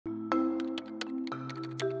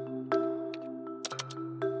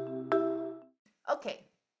Okay,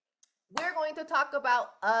 we're going to talk about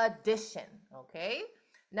addition, okay?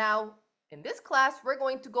 Now, in this class, we're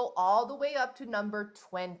going to go all the way up to number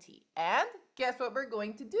 20. And guess what we're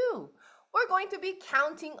going to do? We're going to be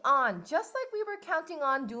counting on, just like we were counting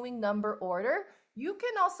on doing number order, you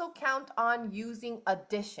can also count on using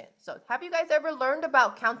addition. So have you guys ever learned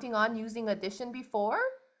about counting on using addition before?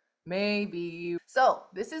 Maybe. So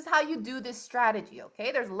this is how you do this strategy,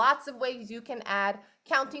 okay? There's lots of ways you can add.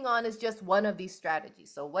 Counting on is just one of these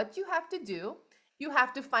strategies. So what you have to do, you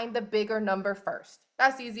have to find the bigger number first.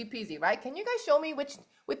 That's easy peasy, right? Can you guys show me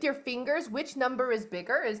with your fingers, which number is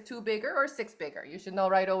bigger? Is 2 bigger or 6 bigger? You should know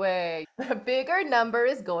right away. The bigger number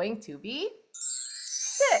is going to be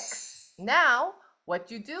 6. Now, what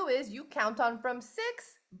you do is you count on from 6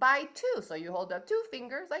 by 2. So you hold up 2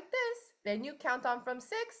 fingers like this. Then you count on from 6,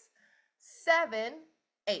 7,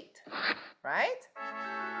 8, right?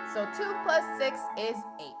 So 2 plus 6 is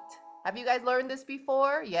 8. Have you guys learned this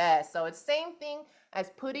before? Yes, so it's same thing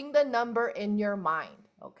as putting the number in your mind,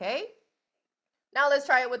 okay? Now let's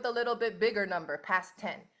try it with a little bit bigger number, past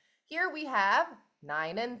 10. Here we have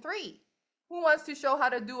 9 and 3. Who wants to show how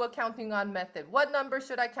to do a counting on method? What number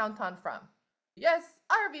should I count on from? Yes,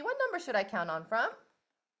 Arvi, what number should I count on from?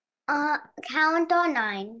 Count on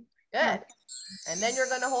 9. Good. And then you're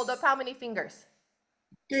going to hold up how many fingers?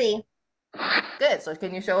 3. Good. So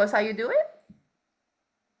can you show us how you do it?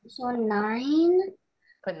 So 9.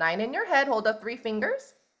 Put 9 in your head. Hold up 3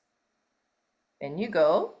 fingers. Then you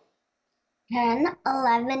go. 10,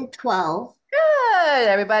 11, 12. Good.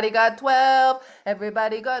 Everybody got 12.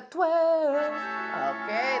 Everybody got 12.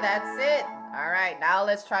 Okay, that's it. All right, now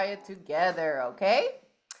let's try it together, okay?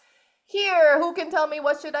 Here, who can tell me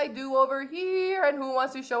what should I do over here? And who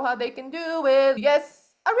wants to show how they can do it? Yes,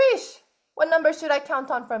 Arish. What number should I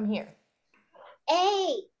count on from here?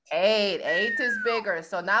 8. 8. 8 is bigger.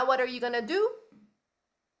 So now what are you going to do?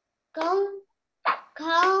 Go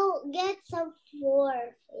get some 4.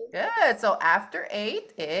 Good. So after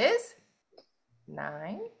 8 is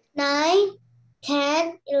 9. 9,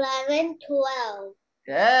 10, 11, 12.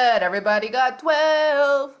 Good. Everybody got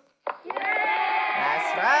 12.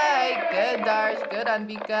 That's right. Good, Darsh. Good,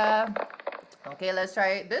 Anvika. Okay, let's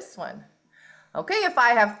try this one. Okay, if I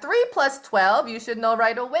have 3 plus 12, you should know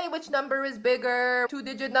right away which number is bigger.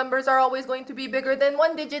 2-digit numbers are always going to be bigger than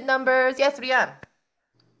 1-digit numbers. Yes, Rian?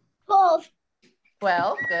 12.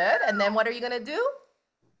 12, good. And then what are you going to do?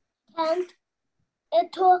 10.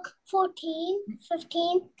 It took 14,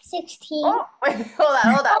 15, 16. Oh, wait, hold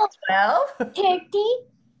on. 12. 13,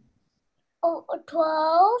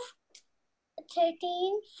 12,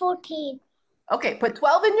 13, 14. Okay, put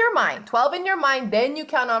 12 in your mind. 12 in your mind, then you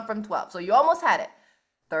count on from 12. So you almost had it.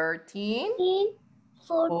 13,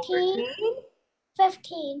 14,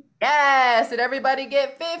 15. Yes, did everybody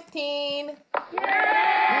get 15?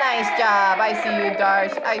 Nice job. I see you,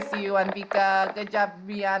 Darsh. I see you, Anvika. Good job,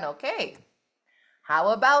 Rian. Okay. How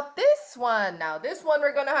about this one? Now, this one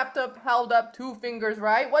we're going to have to hold up 2 fingers,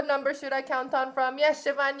 right? What number should I count on from? Yes,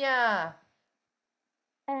 Shivanya.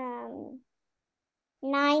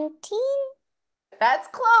 19. That's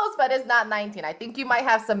close, but it's not 19. I think you might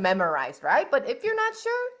have some memorized, right? But if you're not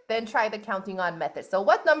sure, then try the counting on method. So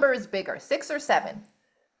what number is bigger, 6 or 7?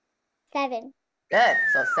 7. Good.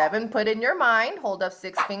 So 7, put in your mind, hold up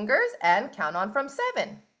 6 fingers, and count on from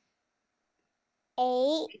 7.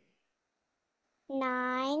 8,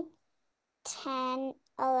 9, 10,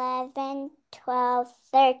 11, 12,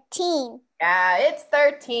 13. Yeah, it's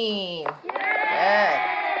 13. Good.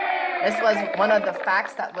 This was one of the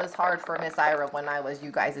facts that was hard for Miss Ira when I was you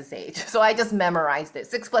guys' age. So I just memorized it.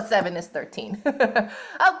 6 plus 7 is 13.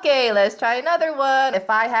 Okay, let's try another one. If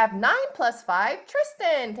I have 9 plus 5,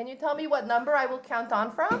 Tristan, can you tell me what number I will count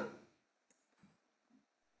on from?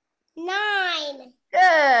 9.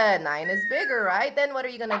 Good. 9 is bigger, right? Then what are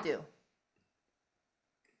you going to do?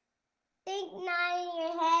 Think 9 in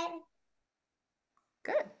your head.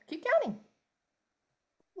 Good. Keep counting.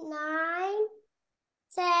 9,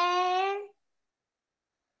 10,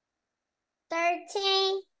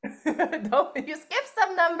 13. Don't you skip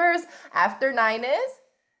some numbers. After 9 is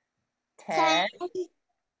 10,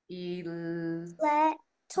 11,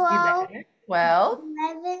 12, 12,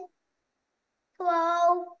 11,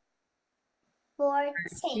 12,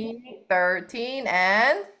 14. 13,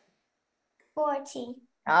 and 14.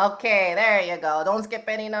 okay, there you go. Don't skip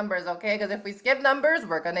any numbers, okay? Because if we skip numbers,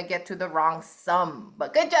 we're going to get to the wrong sum.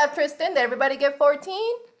 But good job, Tristan. Did everybody get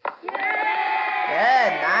 14? Good.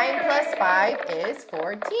 9 plus 5 is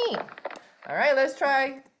 14. All right, let's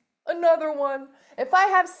try another one. If I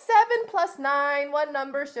have 7 plus 9, what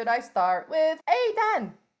number should I start with? Hey,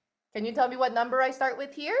 Dan, can you tell me what number I start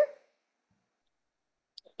with here?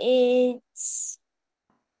 It's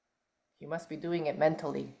You must be doing it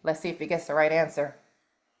mentally. Let's see if he gets the right answer.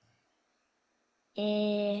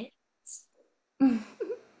 it's Good.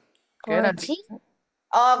 14.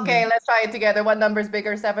 Okay, let's try it together. What number is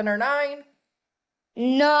bigger, 7 or 9?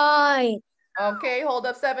 9. Okay, hold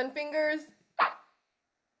up 7 fingers.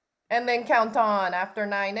 And then count on. After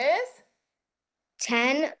 9 is?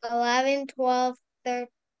 10, 11, 12,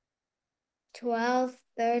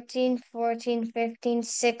 13, 14, 15,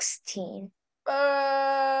 16.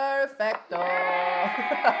 Perfecto.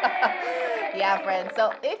 Yeah, friends.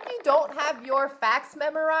 So if you don't have your facts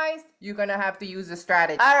memorized, you're going to have to use a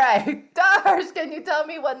strategy. All right. Darsh, can you tell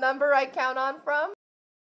me what number I count on from?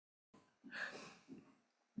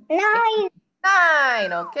 9.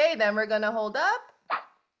 9. Okay, then we're going to hold up.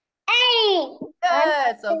 8.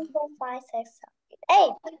 Good. 1, 2, 3, 4, 5, 6, 7,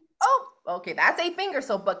 8. Oh, okay, that's 8 fingers.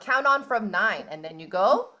 So, but count on from 9. And then you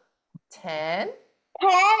go 10. 10,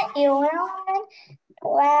 11,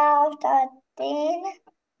 12, 13,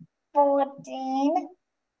 14,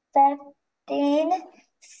 15,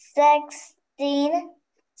 16,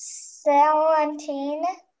 17.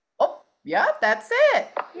 Oh, yeah, that's it.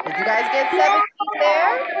 Did you guys get 17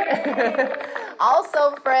 there?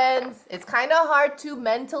 Also, friends, it's kind of hard to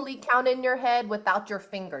mentally count in your head without your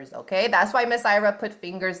fingers, okay? That's why Miss Ira put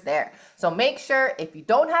fingers there. So make sure if you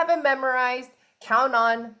don't have it memorized, count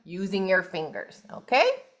on using your fingers, okay?